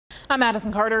I'm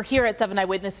Madison Carter here at 7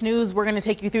 Eyewitness News. We're going to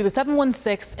take you through the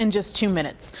 716 in just 2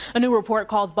 minutes. A new report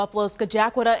calls Buffalo's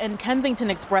Skajakwada and Kensington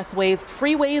expressways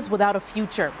freeways without a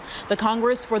future. The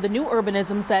Congress for the New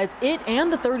Urbanism says it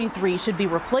and the 33 should be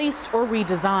replaced or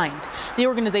redesigned. The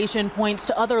organization points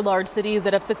to other large cities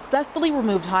that have successfully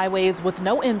removed highways with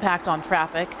no impact on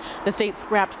traffic. The state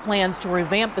scrapped plans to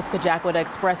revamp the Skajakwada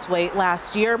Expressway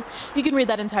last year. You can read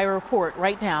that entire report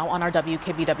right now on our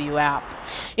WKBW app.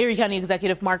 Erie County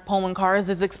Executive Mark Poloncarz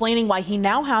is explaining why he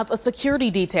now has a security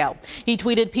detail. He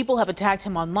tweeted people have attacked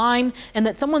him online and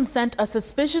that someone sent a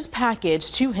suspicious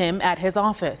package to him at his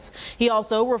office. He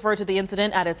also referred to the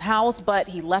incident at his house, but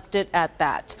he left it at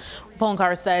that.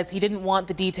 Poloncarz says he didn't want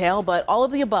the detail, but all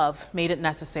of the above made it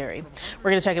necessary.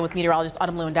 We're going to check in with meteorologist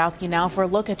Autumn Lewandowski now for a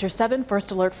look at your 7 First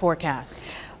Alert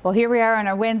forecast. Well, here we are on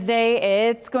our Wednesday.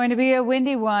 It's going to be a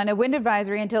windy one, a wind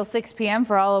advisory until 6 p.m.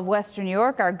 for all of western New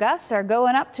York. Our gusts are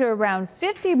going up to around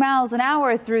 50 miles an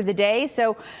hour through the day,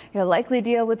 so you'll likely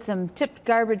deal with some tipped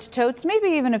garbage totes, maybe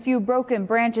even a few broken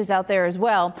branches out there as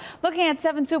well. Looking at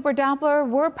 7 Super Doppler,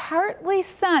 we're partly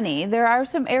sunny. There are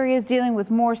some areas dealing with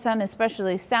more sun,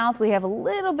 especially south. We have a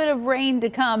little bit of rain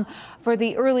to come for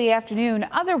the early afternoon.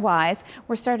 Otherwise,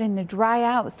 we're starting to dry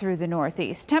out through the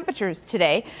northeast. Temperatures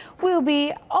today will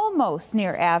be almost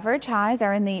near average. Highs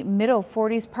are in the middle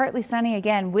 40s, partly sunny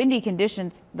again. Windy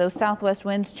conditions, those southwest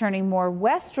winds turning more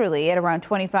westerly at around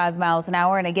 25 miles an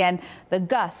hour. And again, the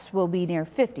gusts will be near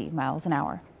 50 miles an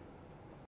hour.